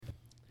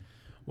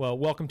Well,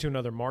 welcome to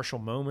another Marshall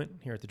Moment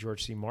here at the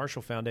George C.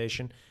 Marshall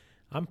Foundation.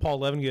 I'm Paul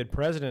Levengood,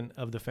 president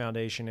of the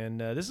foundation, and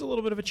this is a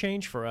little bit of a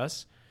change for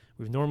us.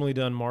 We've normally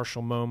done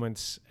Marshall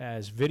Moments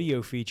as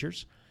video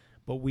features,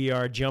 but we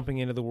are jumping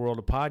into the world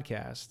of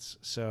podcasts.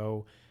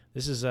 So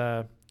this is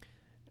to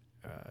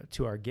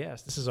our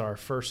guest. This is our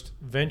first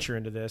venture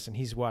into this, and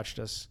he's watched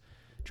us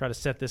try to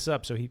set this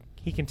up, so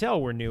he can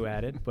tell we're new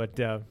at it. But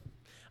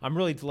I'm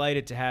really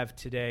delighted to have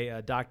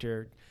today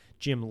Dr.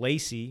 Jim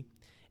Lacey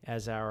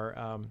as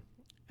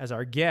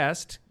our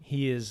guest.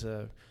 He is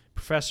a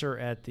professor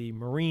at the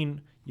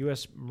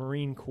U.S.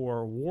 Marine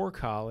Corps War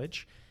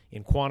College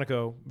in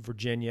Quantico,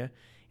 Virginia,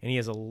 and he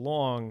has a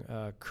long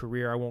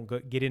career. I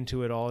won't get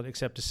into it all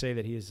except to say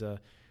that he is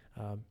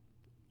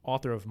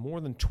author of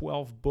more than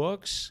 12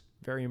 books,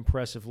 very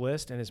impressive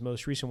list, and his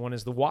most recent one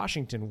is The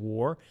Washington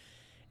War.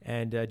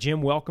 And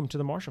Jim, welcome to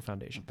the Marshall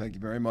Foundation. Thank you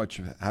very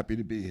much. Happy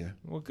to be here.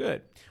 Well,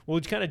 good. Well,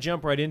 we'll kind of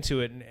jump right into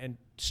it and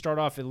start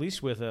off at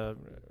least with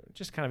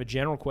just kind of a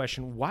general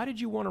question. Why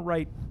did you want to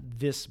write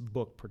this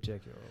book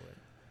particularly?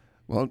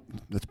 Well,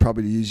 that's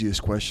probably the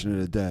easiest question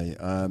of the day.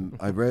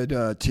 I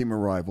read Team of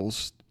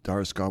Rivals,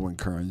 Doris Godwin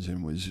Kearns,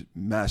 and was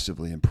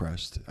massively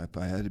impressed. If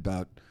I had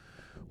about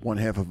one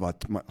half of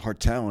my heart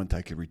talent,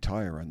 I could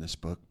retire on this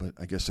book, but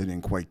I guess I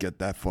didn't quite get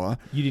that far.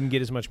 You didn't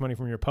get as much money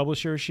from your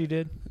publisher as she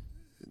did?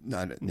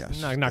 Not quite.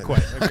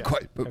 Okay. Not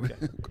quite, but okay.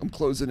 I'm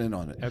closing in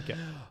on it. Okay.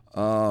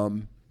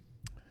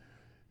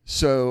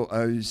 So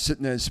I was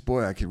sitting there and said,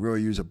 boy, I could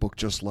really use a book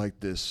just like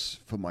this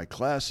for my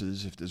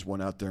classes if there's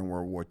one out there in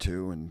World War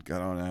II, and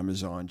got on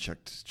Amazon,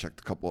 checked a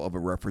couple other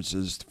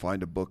references to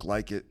find a book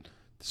like it,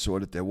 saw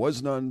that there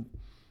was none,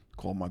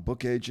 called my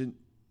book agent.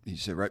 He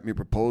said, write me a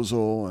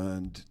proposal,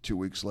 and 2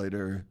 weeks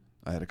later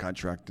I had a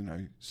contract, and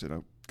I said, I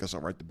guess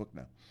I'll write the book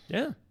now.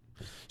 Yeah.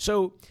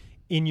 So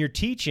in your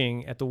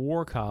teaching at the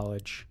War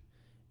College,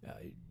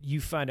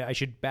 you find out, I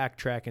should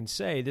backtrack and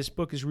say, this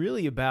book is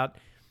really about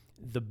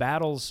the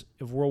battles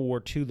of World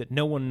War II that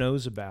no one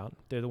knows about.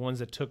 They're the ones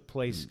that took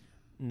place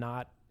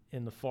not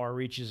in the far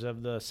reaches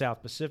of the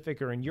South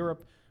Pacific or in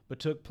Europe, but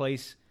took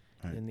place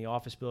in the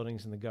office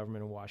buildings in the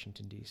government of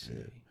Washington, D.C.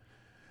 Yeah.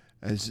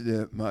 As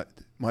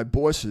my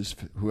bosses,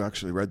 who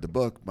actually read the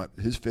book,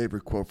 his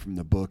favorite quote from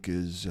the book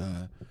is,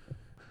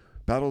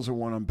 battles are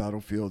won on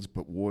battlefields,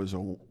 but wars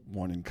are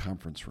won in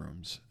conference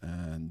rooms.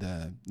 And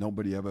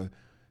nobody ever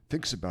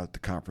thinks about the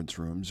conference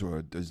rooms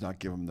or does not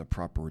give them the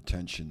proper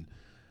attention.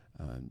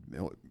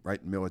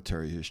 Writing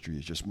military history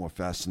is just more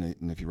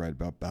fascinating if you write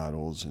about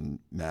battles and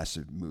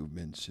massive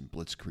movements and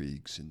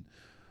blitzkriegs and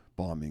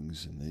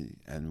bombings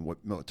and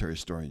what military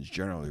historians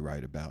generally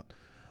write about.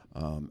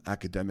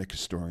 Academic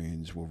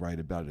historians will write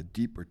about a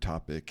deeper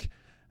topic,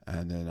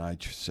 and then I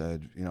just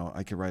said,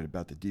 I could write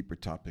about the deeper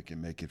topic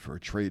and make it for a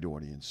trade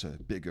audience, a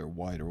bigger,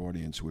 wider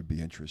audience would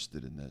be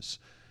interested in this.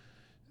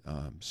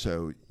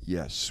 So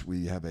yes,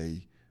 we have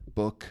a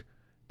book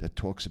that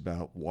talks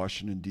about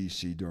Washington,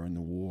 D.C. during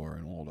the war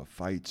and all the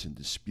fights and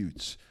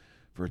disputes.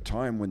 For a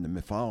time when the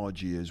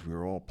mythology is we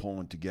were all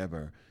pulling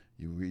together,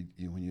 when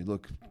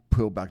you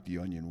peel back the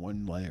onion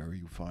one layer,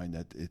 you find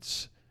that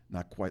it's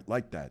not quite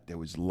like that. There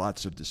was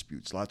lots of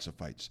disputes, lots of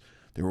fights.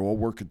 They were all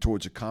working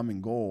towards a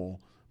common goal,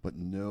 but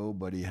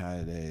nobody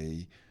had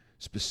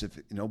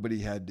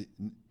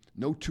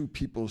no two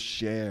people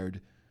shared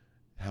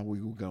how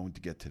we were going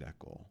to get to that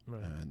goal.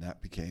 Right. And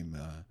that became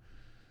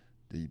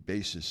the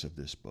basis of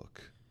this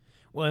book.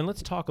 Well, and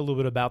let's talk a little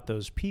bit about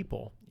those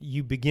people.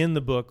 You begin the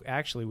book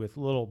actually with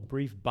little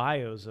brief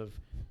bios of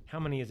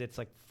how many is it? It's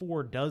like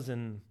 4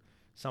 dozen.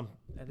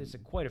 There's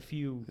quite a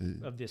few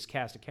of this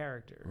cast of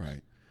characters.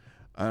 Right.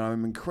 And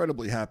I'm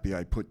incredibly happy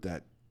I put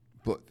that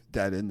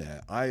in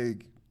there.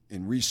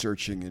 In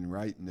researching and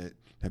writing it,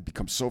 have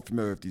become so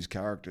familiar with these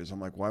characters.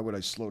 I'm like, why would I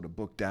slow the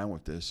book down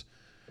with this?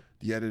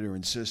 The editor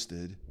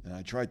insisted, and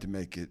I tried to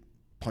make it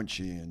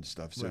punchy and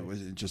stuff, so It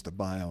wasn't just a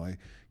bio. I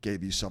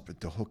gave you something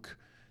to hook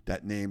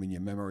that name in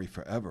your memory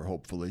forever,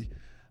 hopefully.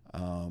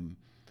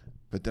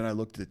 But then I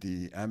looked at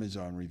the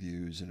Amazon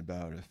reviews, and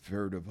about a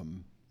third of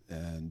them,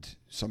 and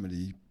some of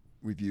the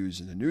reviews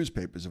in the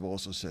newspapers have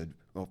also said,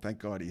 well, thank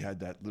God he had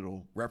that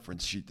little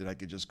reference sheet that I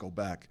could just go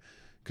back,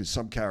 because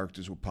some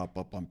characters will pop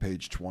up on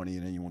page 20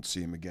 and then you won't see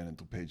them again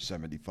until page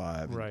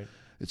 75. Right.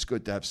 It's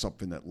good to have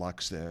something that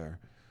locks there,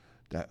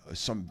 that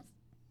some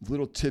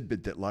little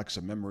tidbit that locks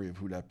a memory of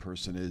who that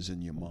person is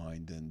in your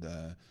mind. And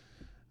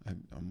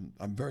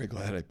I'm very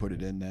glad I put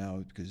it in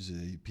now, because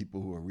the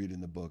people who are reading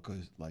the book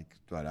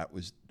that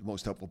was the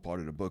most helpful part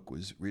of the book,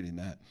 was reading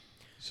that.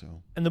 So,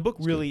 and the book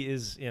really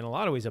is in a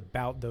lot of ways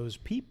about those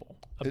people,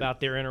 about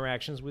their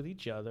interactions with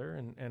each other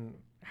and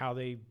how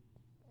they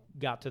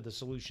got to the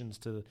solutions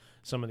to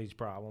some of these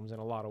problems in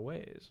a lot of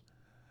ways.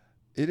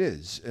 It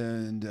is.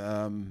 And,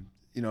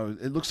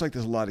 it looks like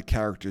there's a lot of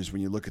characters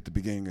when you look at the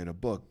beginning of the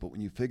book, but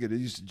when you figure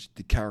these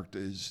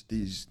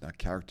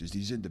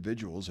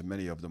individuals, and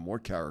many of them were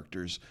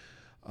characters,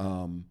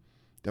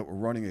 that were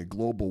running a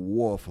global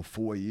war for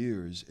 4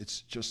 years,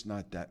 it's just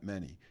not that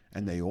many.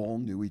 And they all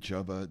knew each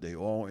other, they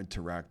all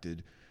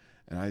interacted,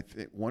 And I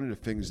think one of the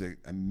things that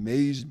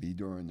amazed me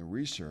during the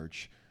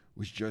research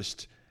was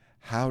just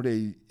how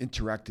they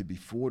interacted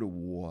before the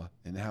war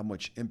and how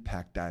much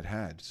impact that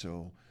had.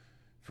 So,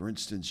 for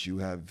instance, you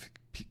have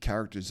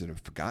characters that are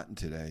forgotten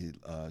today.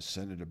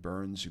 Senator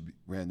Burns, who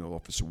ran the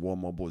Office of War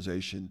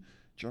Mobilization.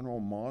 General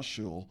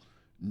Marshall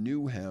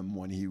knew him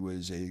when he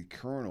was a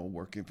colonel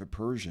working for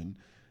Pershing,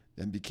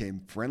 then became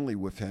friendly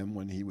with him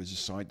when he was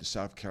assigned to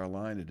South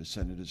Carolina, the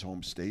senator's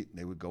home state, and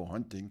they would go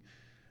hunting.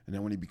 And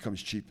then when he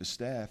becomes chief of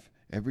staff,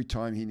 every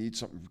time he needs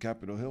something from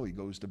Capitol Hill, he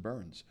goes to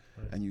Burns.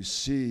 Right. And you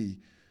see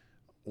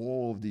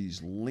all of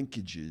these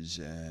linkages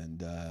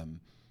and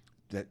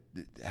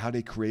how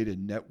they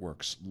created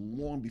networks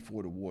long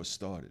before the war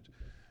started.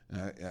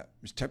 I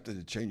was tempted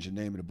to change the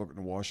name of the book in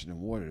the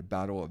Washington War to The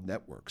Battle of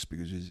Networks,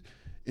 because it's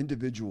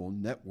individual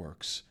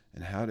networks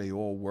and how they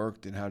all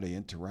worked and how they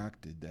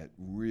interacted that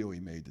really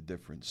made the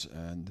difference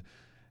and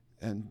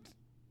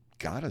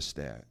got us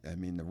there. I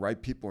mean, the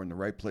right people are in the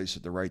right place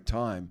at the right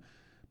time,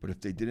 but if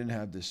they didn't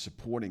have this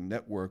supporting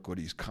network or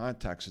these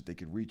contacts that they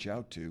could reach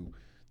out to,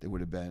 they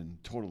would have been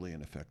totally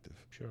ineffective.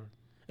 Sure.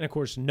 And of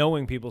course,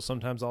 knowing people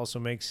sometimes also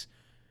makes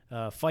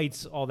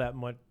fights all that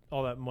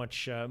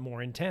much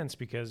more intense,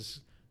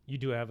 because you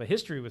do have a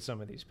history with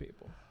some of these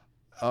people.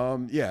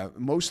 Yeah,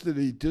 most of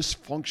the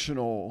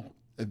dysfunctional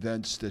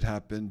events that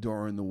happened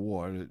during the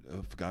war that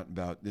I've forgotten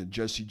about.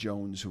 Jesse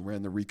Jones, who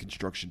ran the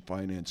Reconstruction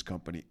Finance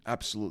Company,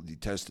 absolutely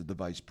detested the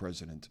vice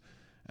president,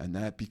 and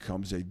that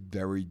becomes a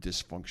very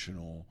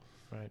dysfunctional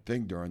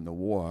thing during the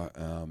war.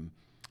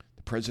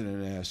 The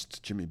president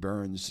asked Jimmy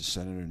Burns, the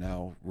senator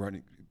now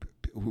running,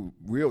 who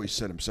really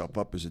set himself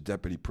up as a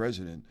deputy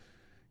president,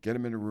 get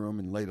him in a room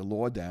and lay the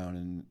law down,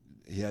 and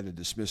he had to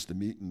dismiss the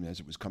meeting as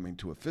it was coming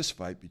to a fist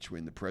fight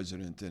between the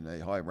president and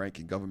a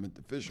high-ranking government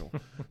official,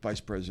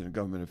 vice president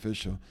government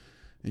official.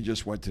 He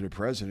just went to the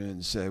president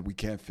and said, "We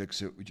can't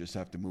fix it. We just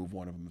have to move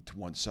one of them to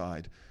one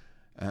side."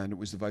 And it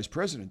was the vice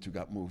president who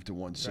got moved to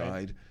one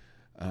side.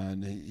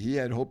 And he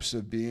had hopes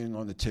of being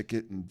on the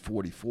ticket in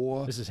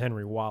 44. This is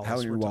Henry Wallace.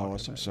 Henry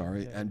Wallace, I'm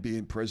sorry, and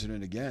being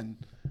president again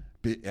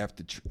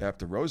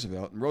after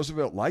Roosevelt. And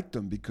Roosevelt liked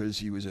him because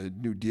he was a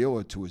New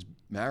Dealer to his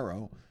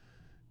marrow.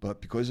 But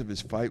because of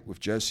his fight with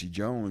Jesse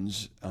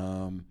Jones,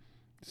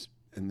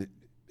 it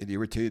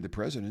irritated the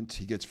president,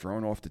 he gets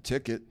thrown off the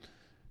ticket.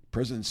 The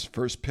president's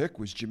first pick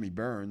was Jimmy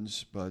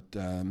Burns, but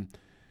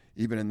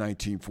even in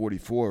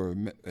 1944,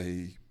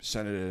 a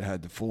senator that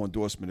had the full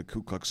endorsement of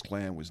Ku Klux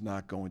Klan was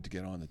not going to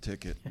get on the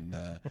ticket, and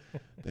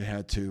they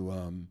had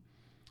to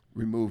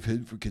remove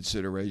him for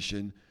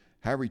consideration.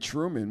 Harry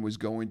Truman was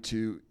going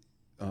to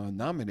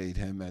nominate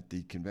him at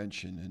the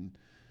convention, and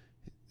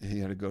he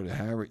had to go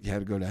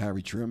to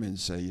Harry Truman and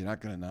say, "You're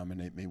not going to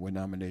nominate me. We're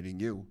nominating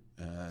you."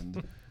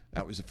 And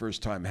that was the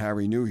first time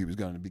Harry knew he was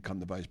going to become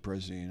the vice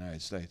president of the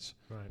United States.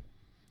 Right.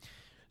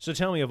 So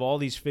tell me, of all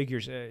these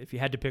figures, if you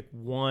had to pick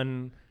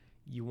one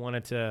you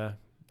wanted to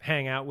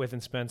hang out with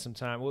and spend some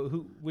time,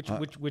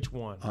 which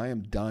one? I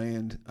am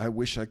dying. I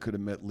wish I could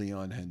have met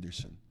Leon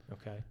Henderson.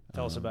 Okay.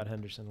 Tell us about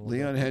Henderson a little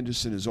Leon bit.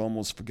 Henderson is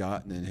almost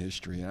forgotten in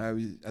history.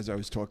 And as I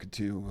was talking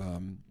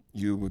to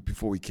you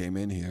before we came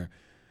in here,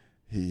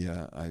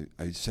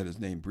 I said his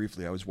name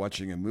briefly. I was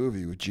watching a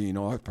movie with Jean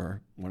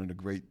Harper, one of the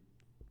great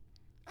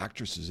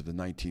actresses of the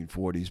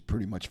 1940s,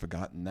 pretty much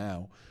forgotten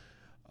now.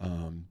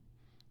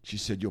 She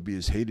said, "You'll be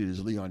as hated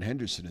as Leon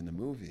Henderson in the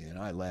movie." And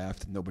I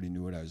laughed. Nobody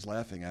knew what I was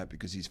laughing at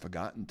because he's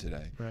forgotten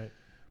today. Right.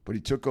 But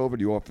he took over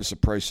the Office of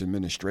Price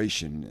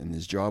Administration, and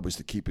his job was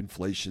to keep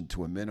inflation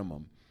to a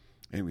minimum.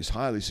 And he was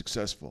highly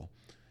successful.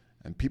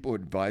 And people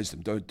advised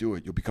him, "Don't do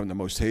it. You'll become the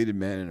most hated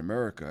man in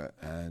America."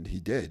 And he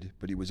did.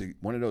 But he was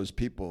one of those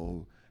people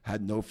who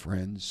had no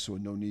friends, saw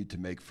no need to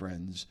make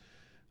friends.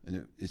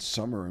 And it's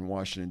summer in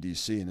Washington,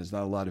 D.C., and there's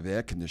not a lot of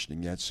air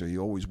conditioning yet, so he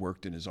always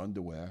worked in his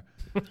underwear.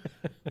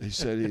 He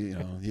said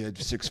he had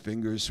 6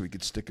 fingers, so he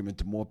could stick them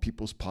into more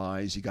people's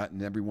pies. He got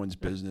in everyone's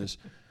business.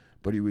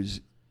 But he was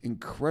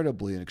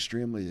incredibly and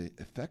extremely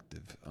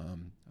effective.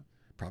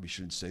 Probably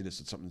shouldn't say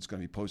this. It's something that's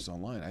going to be posted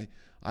online.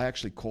 I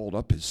actually called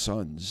up his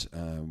sons,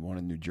 one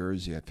in New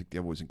Jersey, I think the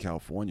other was in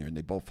California, and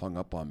they both hung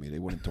up on me. They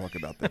wouldn't talk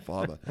about their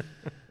father.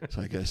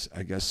 So I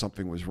guess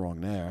something was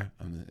wrong there.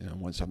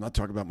 Once I'm not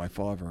talking about my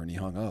father, and he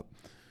hung up.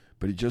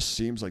 But he just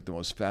seems like the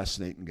most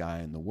fascinating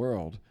guy in the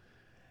world.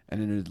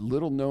 And in a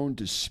little-known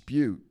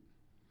dispute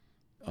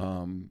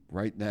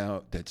right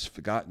now that's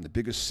forgotten, the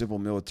biggest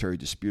civil-military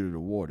dispute of the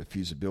war, the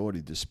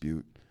feasibility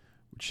dispute,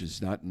 which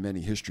is not in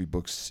many history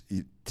books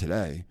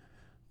today,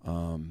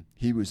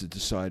 he was the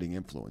deciding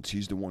influence.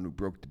 He's the one who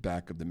broke the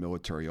back of the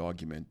military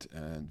argument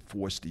and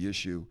forced the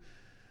issue.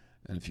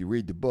 And if you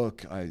read the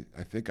book, I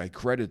think I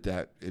credit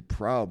that it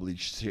probably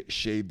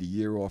shaved a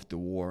year off the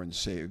war and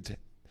saved,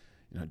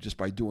 just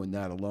by doing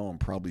that alone,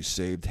 probably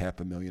saved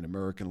 500,000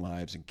 American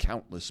lives and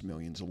countless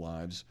millions of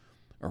lives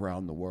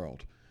around the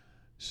world.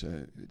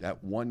 So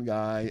that one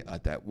guy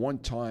at that one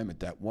time, at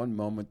that one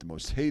moment, the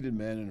most hated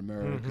man in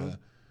America,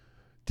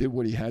 did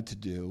what he had to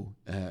do,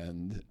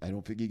 and I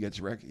don't think he gets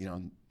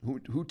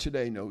who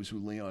today knows who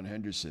Leon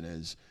Henderson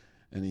is,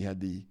 and he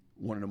had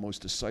one of the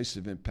most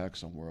decisive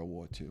impacts on World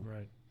War II.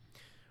 Right.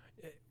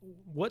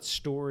 What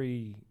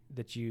story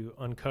that you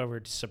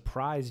uncovered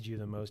surprised you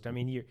the most? I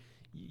mean,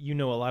 you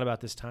know a lot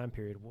about this time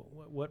period.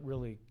 What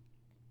really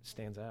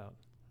stands out?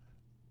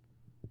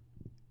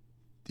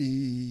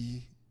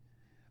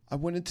 I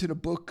went into the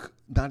book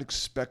not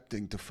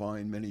expecting to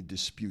find many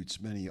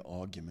disputes, many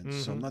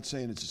arguments. So I'm not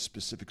saying it's a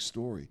specific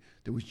story.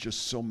 There was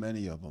just so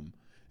many of them.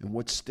 And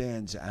what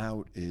stands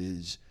out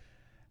is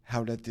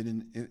how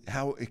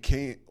it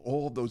came,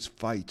 all of those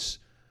fights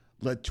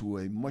led to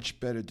a much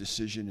better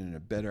decision and a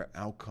better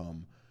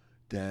outcome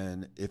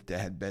than if there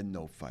had been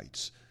no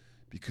fights.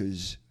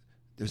 Because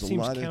there's a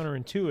lot of... Seems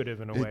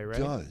counterintuitive in a way, right?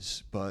 It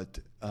does, but...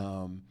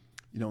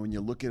 when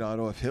you look at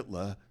Adolf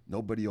Hitler,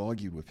 nobody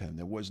argued with him.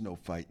 There was no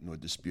fight nor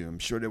dispute. I'm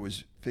sure there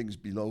was things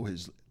below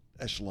his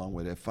echelon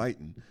where they're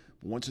fighting.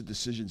 But once a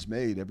decision's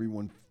made,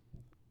 everyone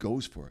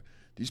goes for it.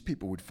 These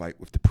people would fight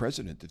with the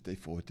president if they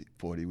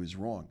thought he was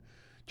wrong.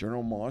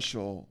 General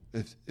Marshall,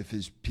 if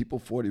his people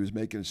thought he was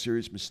making a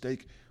serious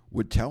mistake,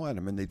 would tell at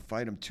him, and they'd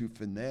fight him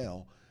tooth and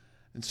nail.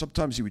 And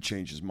sometimes he would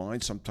change his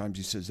mind. Sometimes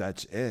he says,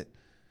 that's it.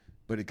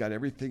 But it got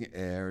everything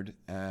aired,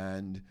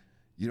 and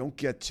you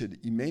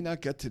may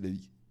not get to the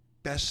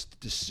best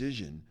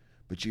decision,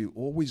 but you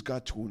always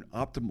got to an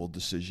optimal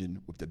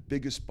decision with the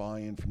biggest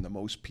buy-in from the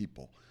most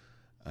people.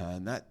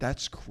 And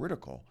that's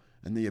critical.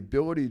 And the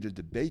ability to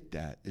debate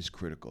that is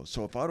critical.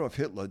 So if Adolf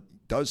Hitler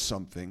does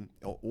something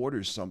or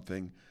orders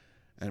something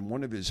and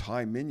one of his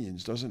high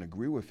minions doesn't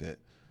agree with it,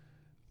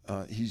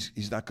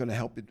 he's not going to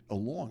help it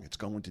along. It's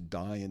going to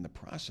die in the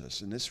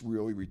process. And this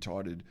really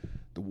retarded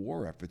the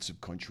war efforts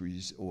of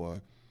countries or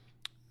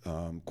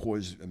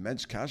caused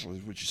immense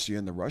casualties, which you see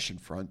on the Russian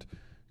front,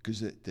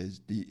 because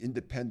the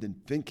independent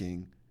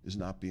thinking is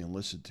not being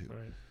listened to.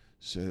 Right.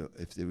 So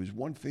if there was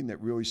one thing that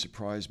really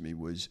surprised me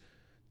was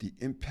the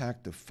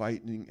impact of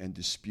fighting and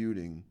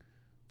disputing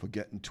for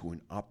getting to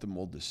an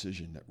optimal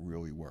decision that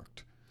really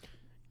worked.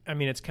 I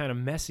mean, it's kind of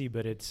messy,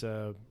 but it's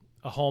a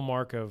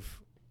hallmark of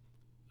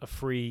a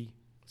free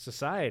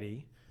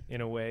society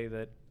in a way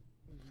that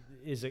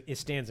it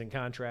stands in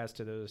contrast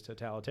to those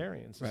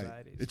totalitarian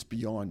societies. Right. It's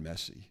beyond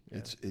messy. Yeah.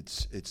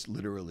 It's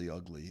literally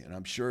ugly, and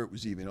I'm sure it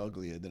was even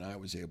uglier than I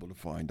was able to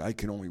find. I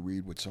can only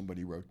read what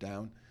somebody wrote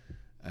down,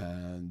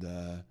 and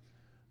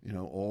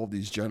all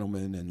these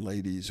gentlemen and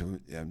ladies who,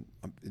 and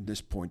in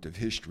this point of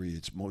history,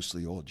 it's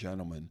mostly all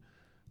gentlemen.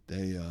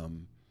 They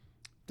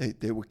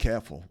were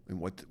careful in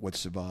what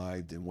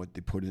survived and what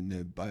they put in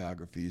their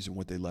biographies and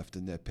what they left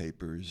in their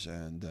papers,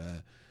 and.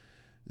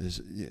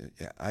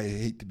 I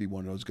hate to be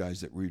one of those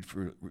guys that read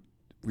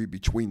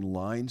between the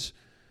lines,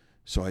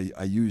 so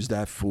I use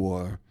that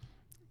for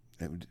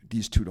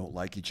these two don't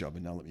like each other.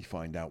 Now let me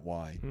find out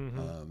why.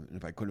 And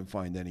if I couldn't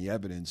find any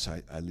evidence,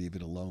 I leave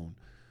it alone.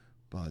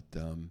 But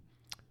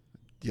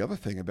the other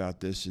thing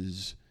about this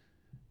is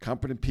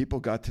competent people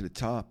got to the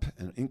top,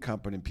 and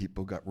incompetent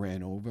people got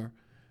ran over,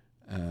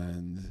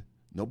 and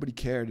nobody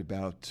cared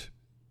about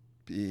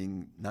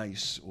being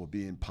nice or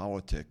being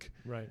politic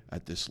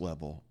at this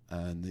level,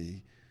 and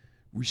the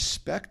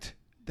respect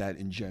that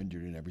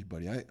engendered in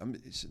everybody.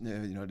 I'm sitting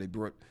there, they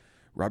brought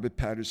Robert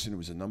Patterson, who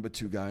was a number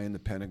 2 guy in the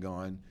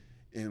Pentagon,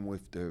 in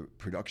with the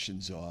production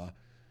czar,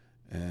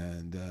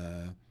 and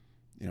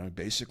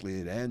basically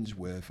it ends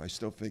with, "I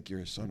still think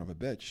you're a son of a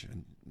bitch,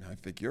 and I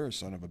think you're a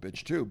son of a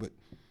bitch too, but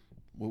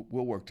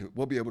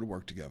we'll be able to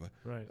work together."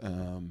 Right.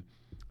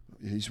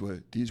 These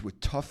were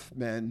tough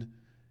men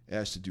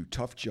asked to do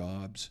tough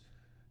jobs.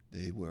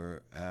 They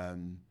were.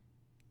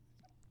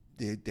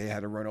 They had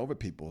to run over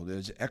people.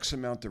 There's X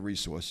amount of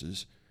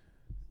resources.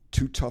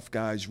 2 tough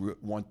guys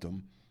want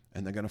them,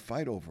 and they're going to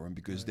fight over them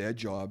because their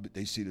job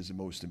they see it as the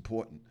most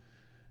important.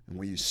 And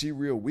when you see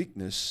real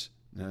weakness,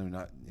 I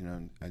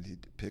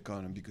need to pick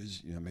on him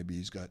because maybe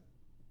he's got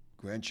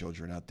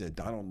grandchildren out there.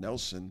 Donald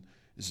Nelson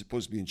is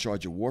supposed to be in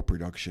charge of war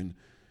production,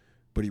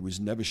 but he was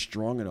never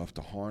strong enough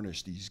to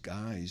harness these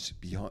guys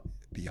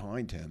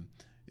behind him,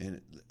 and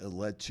it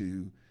led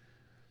to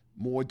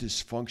more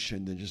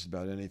dysfunction than just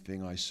about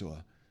anything I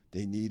saw.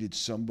 They needed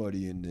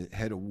somebody in the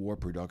head of war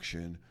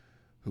production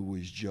who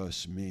was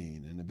just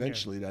mean. And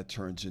eventually that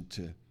turns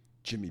into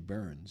Jimmy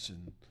Burns.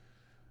 And,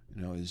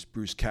 as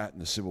Bruce Catton,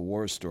 the Civil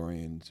War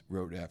historian,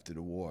 wrote after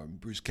the war. And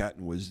Bruce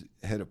Catton was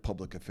head of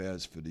public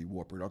affairs for the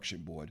War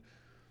Production Board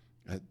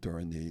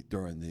during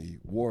the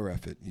war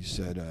effort. He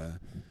said,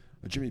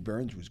 Jimmy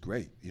Burns was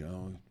great.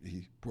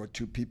 He brought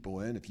 2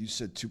 people in. If you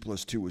said 2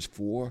 + 2 was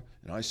 4,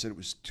 and I said it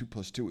was 2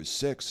 + 2 was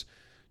 6,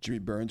 Jimmy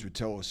Burns would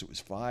tell us it was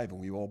 5, and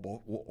we all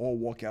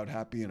walk out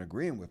happy and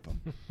agreeing with him.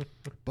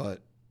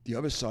 But the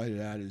other side of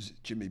that is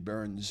Jimmy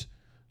Burns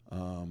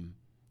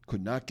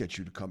could not get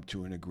you to come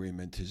to an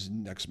agreement. His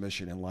next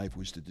mission in life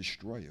was to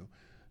destroy you.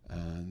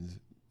 And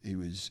he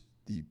was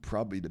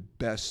probably the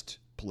best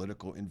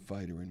political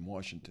infighter in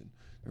Washington.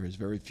 There is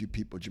very few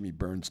people Jimmy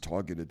Burns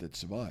targeted that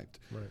survived.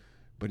 Right.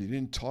 But he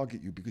didn't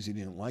target you because he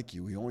didn't like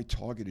you. He only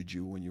targeted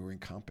you when you were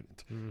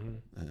incompetent.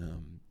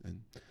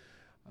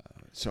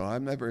 So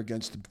I'm never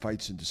against the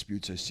fights and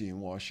disputes I see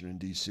in Washington,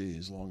 D.C.,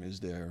 as long as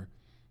they're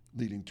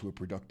leading to a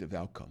productive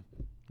outcome.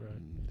 Right.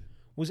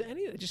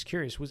 Just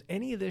curious, was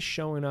any of this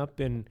showing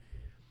up in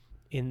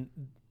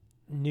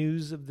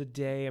news of the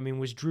day? I mean,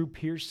 was Drew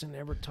Pearson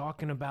ever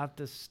talking about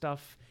this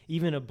stuff,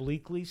 even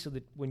obliquely, so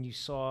that when you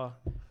saw,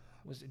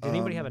 did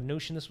anybody have a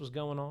notion this was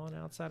going on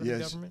outside of the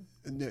government?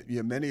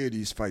 Yeah, many of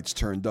these fights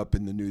turned up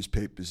in the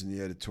newspapers and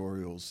the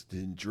editorials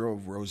and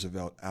drove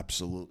Roosevelt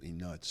absolutely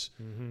nuts.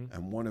 Mm-hmm.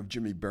 And one of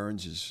Jimmy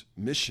Burns'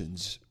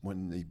 missions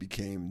when he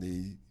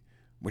became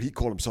what he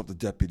called himself the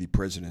deputy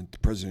president. The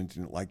president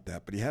didn't like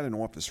that, but he had an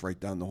office right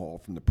down the hall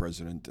from the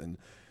president, and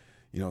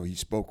he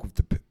spoke with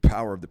the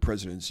power of the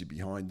presidency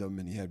behind him,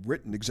 and he had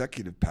written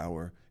executive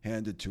power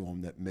handed to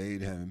him that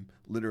made him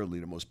literally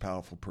the most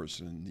powerful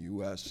person in the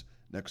U.S.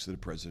 next to the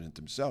president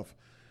himself.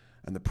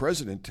 And the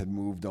president had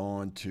moved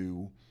on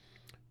to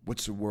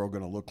what's the world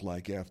going to look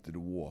like after the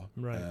war.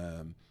 Right.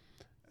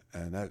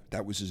 And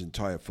that was his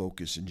entire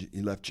focus, and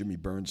he left Jimmy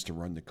Burns to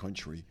run the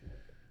country.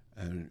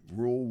 And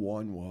rule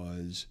one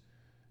was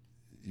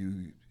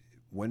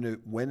when a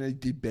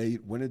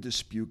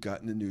dispute got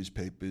in the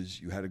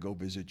newspapers, you had to go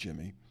visit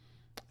Jimmy.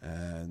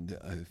 And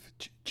if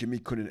Jimmy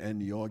couldn't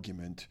end the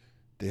argument,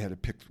 they had to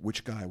pick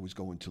which guy was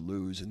going to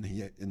lose,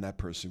 and that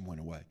person went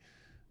away.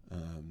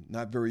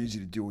 Not very easy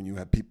to do when you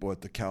have people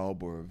at the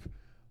caliber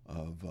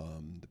of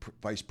the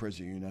Vice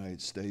President of the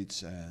United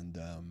States and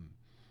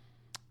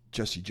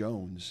Jesse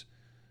Jones.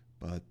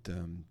 But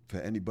for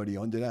anybody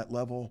under that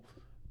level,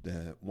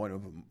 one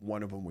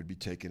of them would be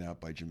taken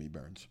out by Jimmy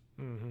Burns.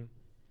 Mm-hmm.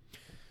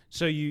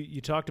 So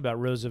you talked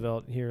about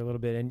Roosevelt here a little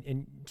bit,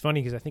 and it's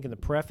funny because I think in the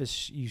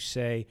preface you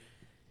say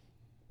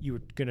you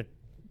were going to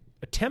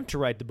attempt to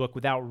write the book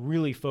without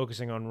really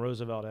focusing on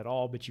Roosevelt at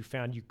all, but you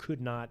found you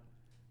could not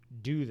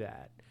do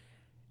that.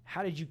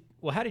 How did you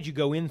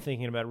go in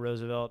thinking about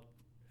Roosevelt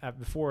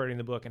before writing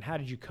the book, and how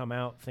did you come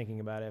out thinking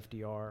about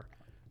FDR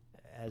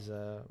as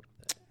an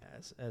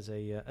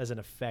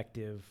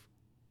effective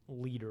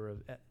leader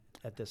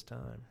at this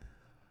time?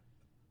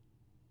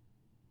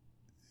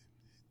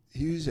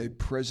 He's a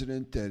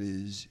president that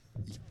is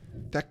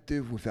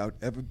effective without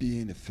ever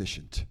being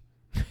efficient.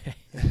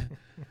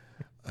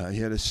 He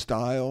had a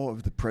style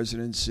of the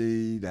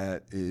presidency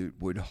that it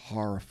would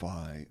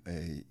horrify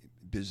a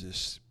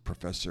business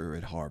professor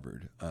at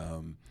Harvard.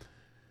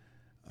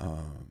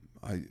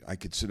 I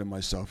consider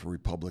myself a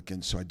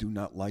Republican, so I do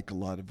not like a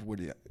lot of what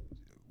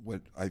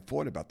I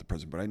thought about the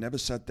president, but I never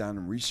sat down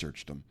and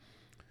researched him.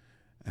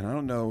 And I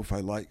don't know if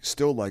I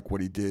still like what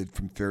he did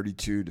from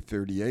 32 to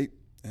 38,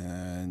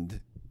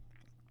 and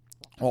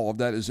all of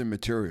that is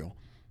immaterial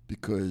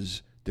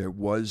because there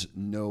was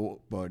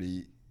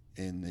nobody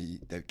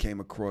that I came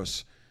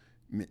across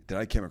in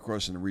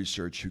the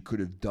research who could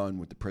have done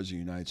what the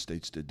President of the United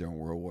States did during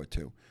World War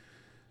II.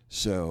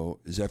 So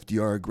is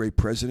FDR a great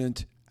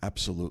president?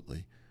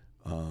 Absolutely.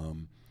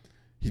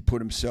 He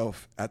put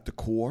himself at the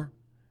core.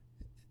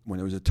 When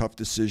there was a tough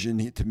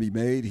decision to be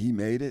made, he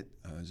made it.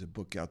 There's a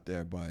book out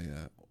there by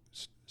a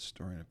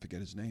historian, I forget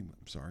his name,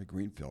 I'm sorry,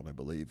 Greenfield, I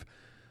believe,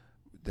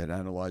 that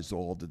analyzed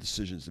all the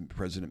decisions the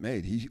president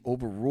made. He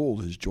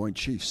overruled his Joint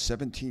Chiefs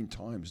 17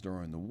 times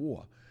during the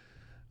war.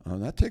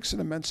 That takes an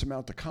immense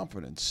amount of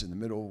confidence in the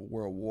middle of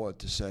World War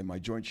to say, my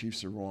Joint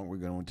Chiefs are wrong, we're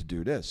going to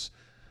do this.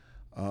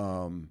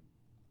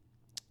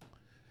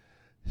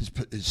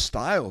 His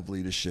style of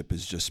leadership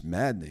is just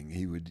maddening.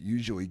 He would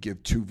usually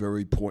give two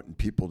very important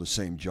people the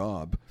same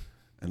job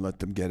and let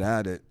them get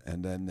at it,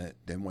 and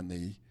then when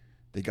they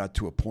got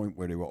to a point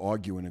where they were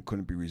arguing and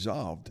couldn't be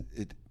resolved,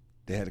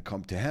 they had to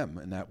come to him,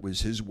 and that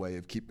was his way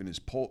of keeping his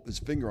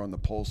finger on the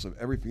pulse of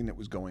everything that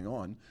was going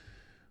on,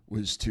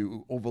 was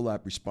to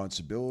overlap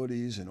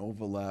responsibilities and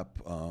overlap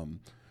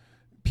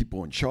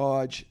people in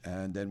charge,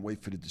 and then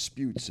wait for the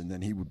disputes, and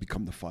then he would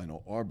become the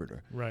final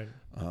arbiter. Right.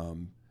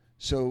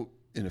 So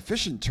in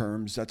efficient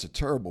terms, that's a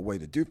terrible way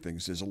to do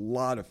things. There's a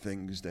lot of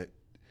things that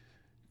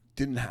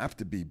didn't have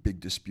to be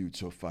big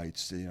disputes or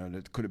fights,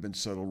 that could have been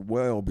settled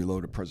well below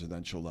the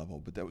presidential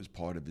level, but that was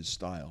part of his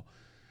style.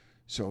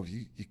 So if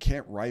you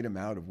can't write him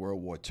out of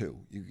World War II.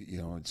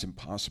 It's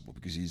impossible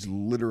because he's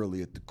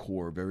literally at the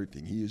core of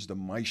everything. He is the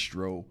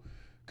maestro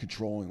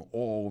controlling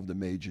all of the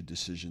major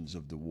decisions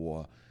of the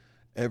war.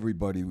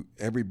 Everybody,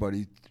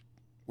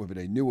 whether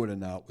they knew it or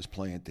not, was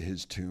playing to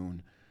his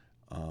tune.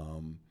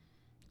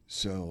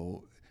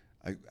 So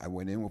I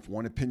went in with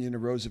one opinion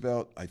of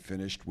Roosevelt. I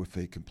finished with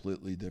a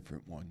completely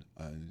different one.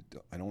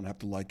 I don't have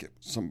to like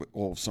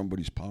all of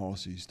somebody's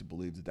policies to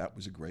believe that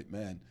was a great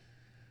man.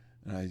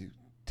 And I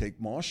take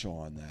Marshall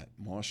on that.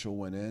 Marshall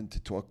went in to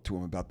talk to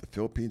him about the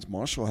Philippines.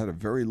 Marshall had a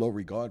very low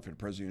regard for the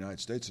President of the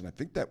United States, and I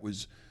think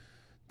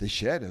they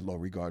shared a low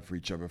regard for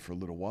each other for a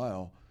little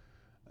while.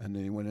 And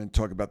then he went in to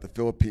talk about the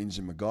Philippines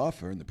and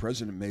MacArthur, and the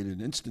president made an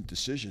instant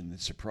decision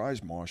that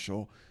surprised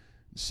Marshall.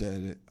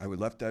 Said, I would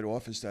left that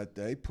office that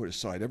day, put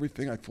aside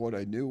everything I thought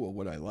I knew or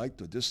what I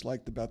liked or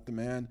disliked about the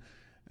man,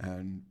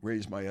 and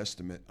raised my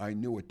estimate. I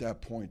knew at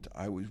that point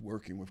I was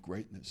working with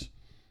greatness.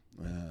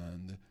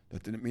 And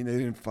that didn't mean they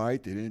didn't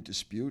fight, they didn't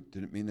dispute,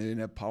 didn't mean they didn't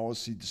have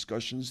policy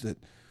discussions that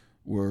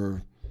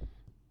were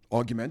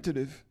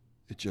argumentative.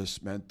 It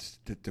just meant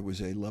that there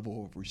was a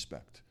level of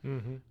respect.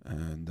 Mm-hmm.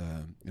 And,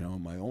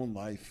 in my own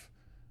life,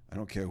 I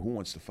don't care who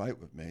wants to fight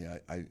with me.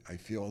 I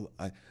feel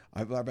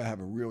I'd rather have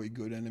a really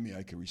good enemy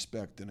I can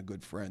respect than a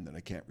good friend that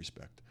I can't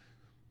respect.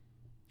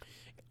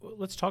 Well,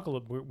 let's talk a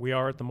little. We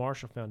are at the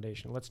Marshall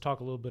Foundation. Let's talk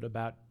a little bit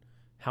about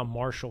how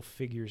Marshall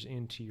figures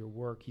into your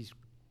work. He's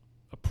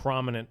a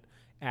prominent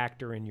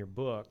actor in your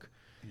book.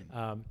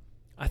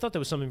 I thought that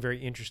was something very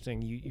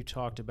interesting. You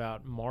talked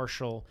about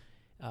Marshall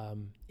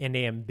and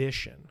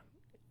ambition,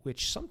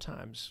 which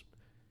sometimes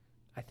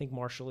I think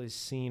Marshall is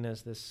seen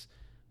as this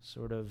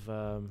sort of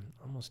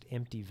almost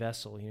empty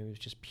vessel. He was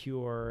just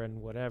pure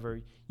and whatever.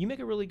 You make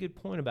a really good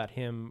point about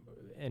him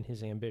and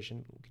his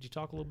ambition. Could you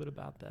talk a little bit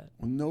about that?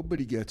 Well,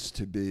 nobody gets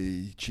to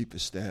be chief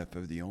of staff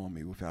of the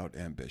Army without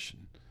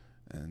ambition.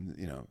 And,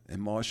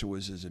 and Marshall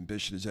was as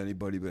ambitious as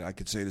anybody, but I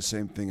could say the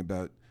same thing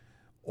about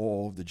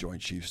all of the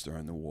Joint Chiefs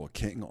during the war.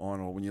 King,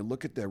 Arnold, when you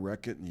look at their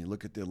record and you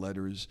look at their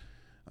letters,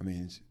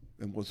 and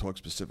we'll talk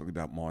specifically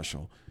about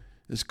Marshall,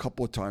 there's a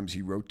couple of times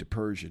he wrote to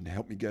Pershing,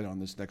 help me get on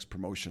this next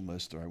promotion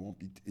list, or I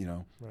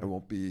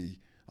won't be,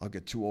 I'll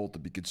get too old to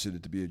be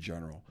considered to be a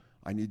general.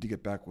 I need to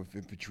get back with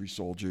infantry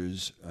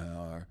soldiers,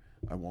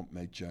 I won't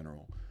make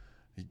general.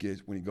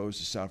 When he goes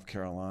to South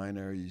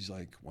Carolina, he's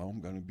like, well, I'm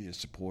going to be a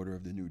supporter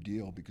of the New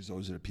Deal because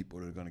those are the people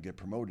that are going to get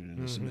promoted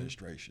in this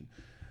administration.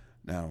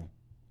 Now,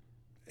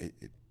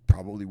 it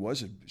probably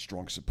was a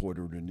strong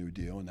supporter of the New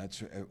Deal, and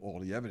that's all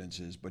the evidence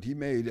is, but he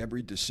made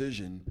every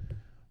decision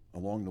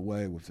along the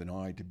way with an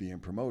eye to being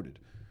promoted.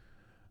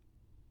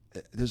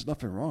 There's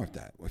nothing wrong with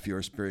that if you're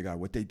a spirit guy.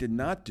 What they did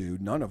not do,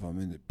 none of them,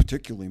 and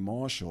particularly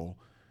Marshall,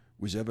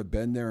 was ever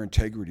bend their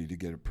integrity to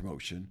get a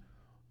promotion,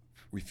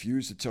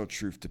 refuse to tell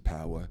truth to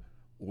power,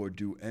 or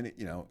do any,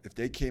 if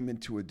they came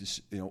into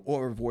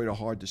or avoid a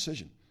hard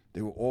decision.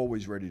 They were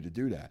always ready to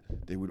do that.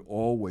 They would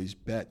always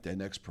bet their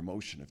next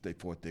promotion if they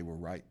thought they were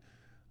right.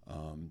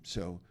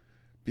 So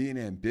being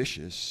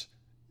ambitious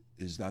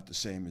is not the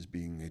same as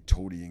being a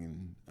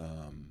toadying,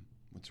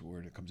 what's the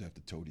word that comes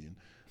after toadying?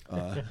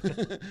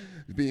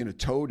 Being a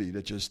toady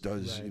that just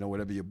does,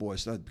 whatever your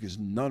boss does, because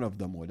none of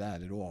them were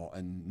that at all,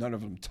 and none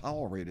of them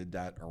tolerated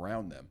that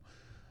around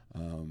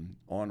them.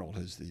 Arnold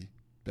is the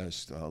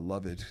best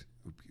loved,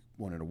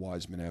 one of the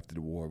wise men after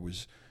the war,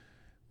 was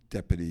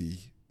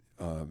deputy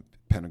in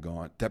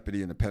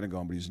the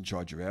Pentagon, but he's in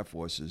charge of Air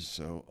Forces.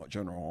 So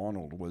General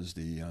Arnold was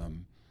the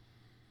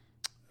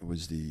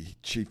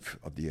chief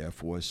of the Air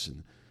Force,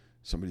 and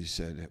somebody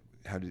said,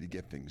 how did he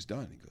get things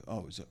done? He goes,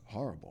 it was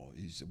horrible.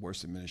 He's the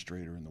worst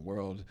administrator in the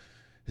world.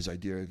 His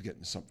idea of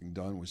getting something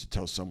done was to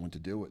tell someone to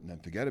do it and then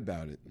forget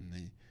about it. And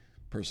the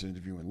person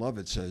interviewing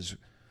Lovett says,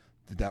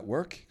 did that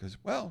work? He goes,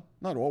 well,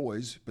 not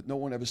always, but no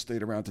one ever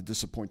stayed around to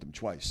disappoint them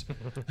twice.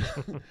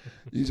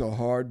 These are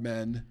hard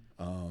men.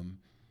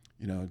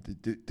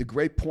 The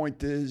great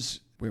point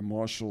is where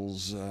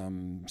Marshall's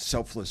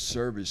selfless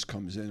service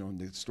comes in on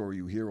the story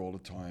you hear all the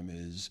time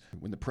is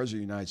when the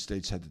President of the United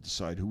States had to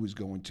decide who was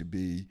going to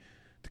be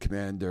the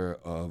commander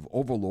of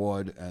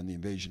Overlord and the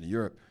invasion of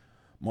Europe,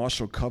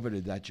 Marshall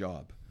coveted that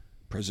job.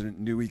 The President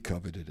knew he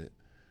coveted it.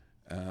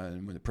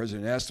 And when the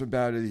President asked him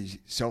about it, he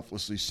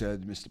selflessly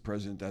said, Mr.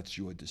 President, that's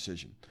your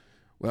decision.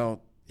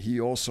 Well, he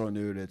also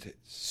knew that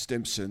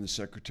Stimson, the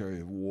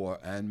Secretary of War,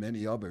 and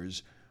many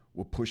others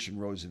were pushing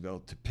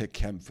Roosevelt to pick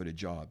him for the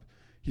job.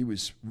 He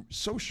was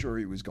so sure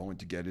he was going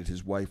to get it.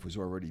 His wife was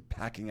already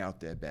packing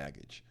out their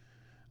baggage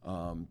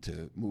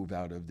to move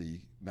out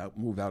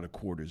of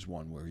quarters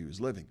one where he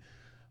was living.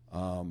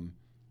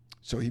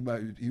 So he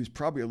was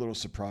probably a little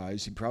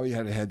surprised. He probably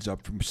had a heads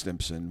up from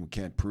Stimson. We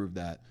can't prove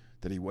that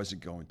he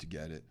wasn't going to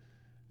get it.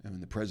 And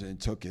when the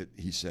President took it,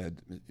 he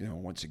said,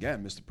 once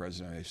again, Mr.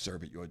 President, I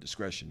serve at your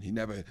discretion. He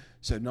never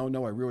said,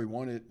 no, I really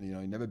want it. He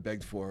never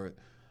begged for it.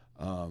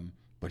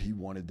 But he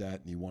wanted that,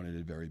 and he wanted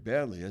it very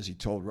badly. As he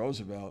told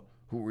Roosevelt,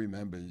 who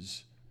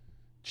remembers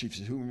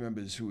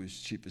who was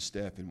chief of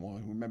staff in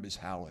one? Who remembers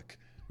Halleck?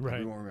 Right.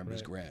 Everyone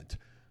remembers Grant.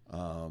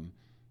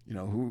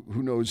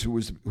 Who knows who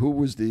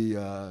was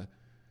the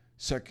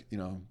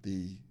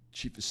the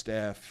chief of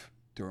staff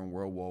during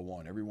World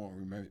War I?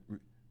 Everyone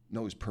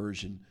knows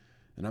Pershing,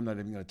 and I'm not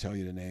even going to tell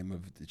you the name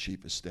of the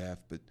chief of staff,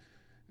 but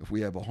if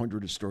we have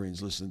 100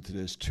 historians listening to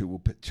this, two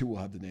will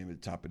have the name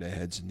at the top of their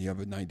heads, and the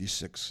other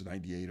 96,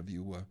 98 of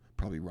you are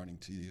probably running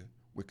to your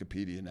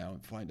Wikipedia now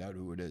and find out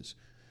who it is.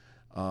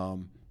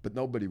 But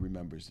nobody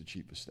remembers the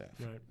chief of staff.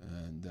 Right.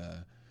 And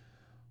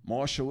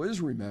Marshall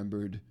is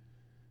remembered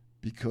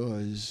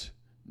because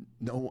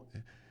no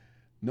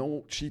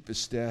chief of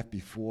staff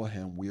before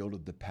him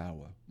wielded the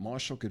power.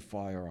 Marshall could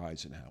fire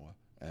Eisenhower,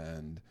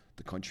 and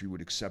the country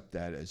would accept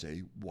that as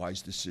a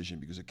wise decision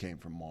because it came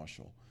from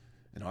Marshall.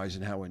 And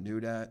Eisenhower knew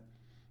that.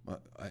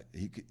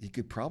 He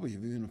could probably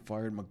have even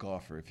fired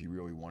MacArthur if he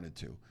really wanted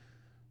to.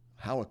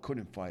 Halleck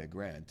couldn't fire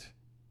Grant.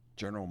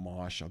 General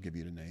Marsh, I'll give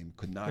you the name,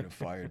 could not have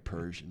fired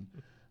Pershing.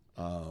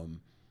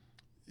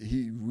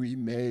 He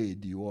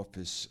remade the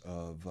office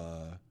of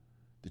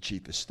the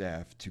chief of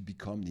staff to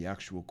become the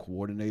actual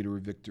coordinator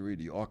of victory,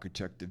 the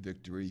architect of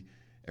victory,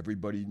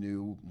 Everybody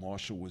knew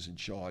Marshall was in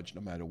charge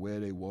no matter where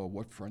they were,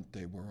 what front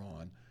they were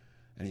on,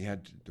 and he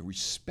had the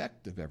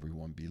respect of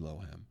everyone below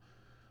him.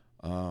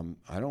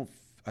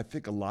 I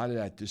think a lot of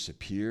that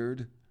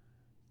disappeared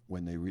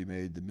when they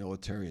remade the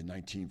military in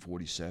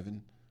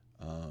 1947.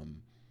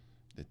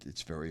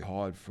 It's very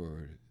hard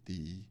for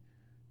the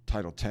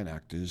Title X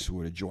actors, who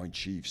are the Joint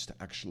Chiefs, to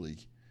actually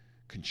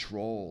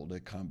control the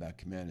combat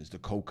commanders, the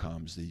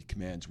COCOMs, the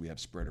commands we have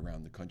spread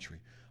around the country.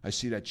 I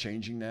see that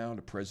changing now.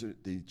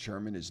 The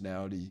chairman is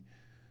now the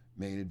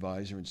main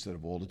advisor instead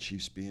of all the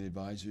chiefs being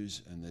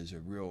advisors, and there's a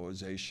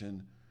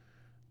realization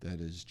that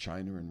as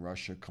China and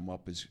Russia come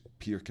up as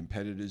peer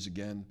competitors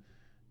again,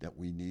 that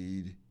we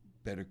need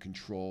better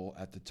control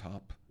at the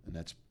top,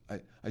 and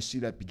I see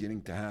that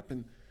beginning to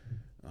happen.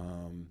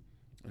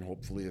 And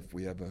hopefully, if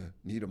we ever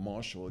need a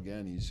marshal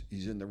again,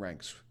 he's in the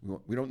ranks.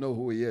 We don't know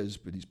who he is,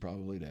 but he's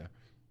probably there.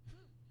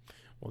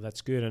 Well,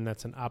 that's good, and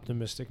that's an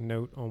optimistic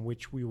note on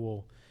which we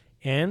will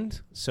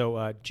end.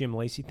 So, Jim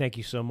Lacey, thank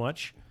you so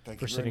much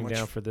for sitting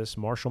down for this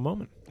Marshall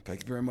moment.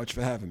 Thank you very much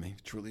for having me.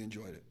 Truly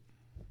enjoyed it.